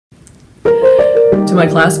To my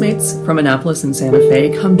classmates from Annapolis and Santa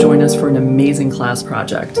Fe, come join us for an amazing class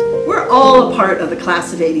project. We're all a part of the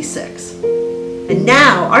class of '86. And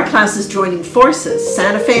now our class is joining forces,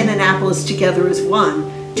 Santa Fe and Annapolis together as one,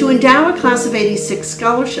 to endow a class of '86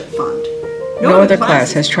 scholarship fund. No other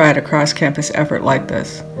class has tried a cross-campus effort like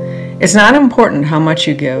this. It's not important how much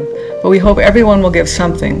you give, but we hope everyone will give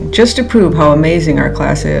something, just to prove how amazing our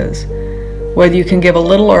class is. Whether you can give a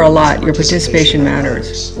little or a lot, your participation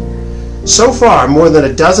matters. So far, more than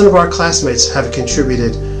a dozen of our classmates have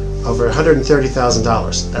contributed over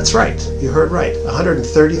 $130,000. That's right, you heard right,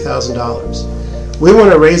 $130,000. We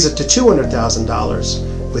want to raise it to $200,000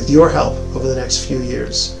 with your help over the next few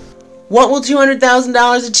years. What will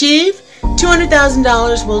 $200,000 achieve?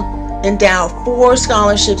 $200,000 will endow 4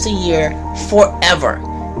 scholarships a year forever.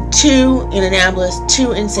 2 in Annapolis,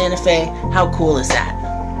 2 in Santa Fe. How cool is that?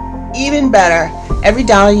 Even better, every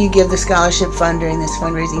dollar you give the scholarship fund during this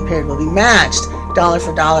fundraising period will be matched dollar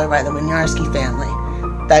for dollar by the Winiarski family.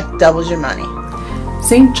 That doubles your money.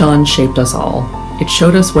 St. John shaped us all. It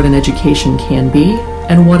showed us what an education can be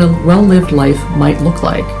and what a well-lived life might look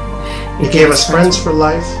like. It gave us friends for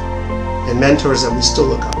life and mentors that we still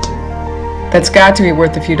look up to. That's got to be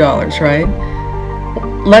worth a few dollars, right?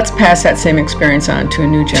 Let's pass that same experience on to a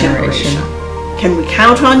new generation. Can we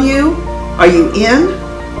count on you? Are you in?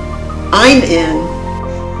 I'm in.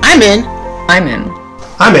 I'm in. I'm in.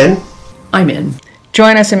 I'm in. I'm in.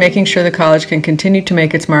 Join us in making sure the college can continue to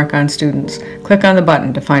make its mark on students. Click on the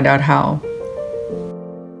button to find out how.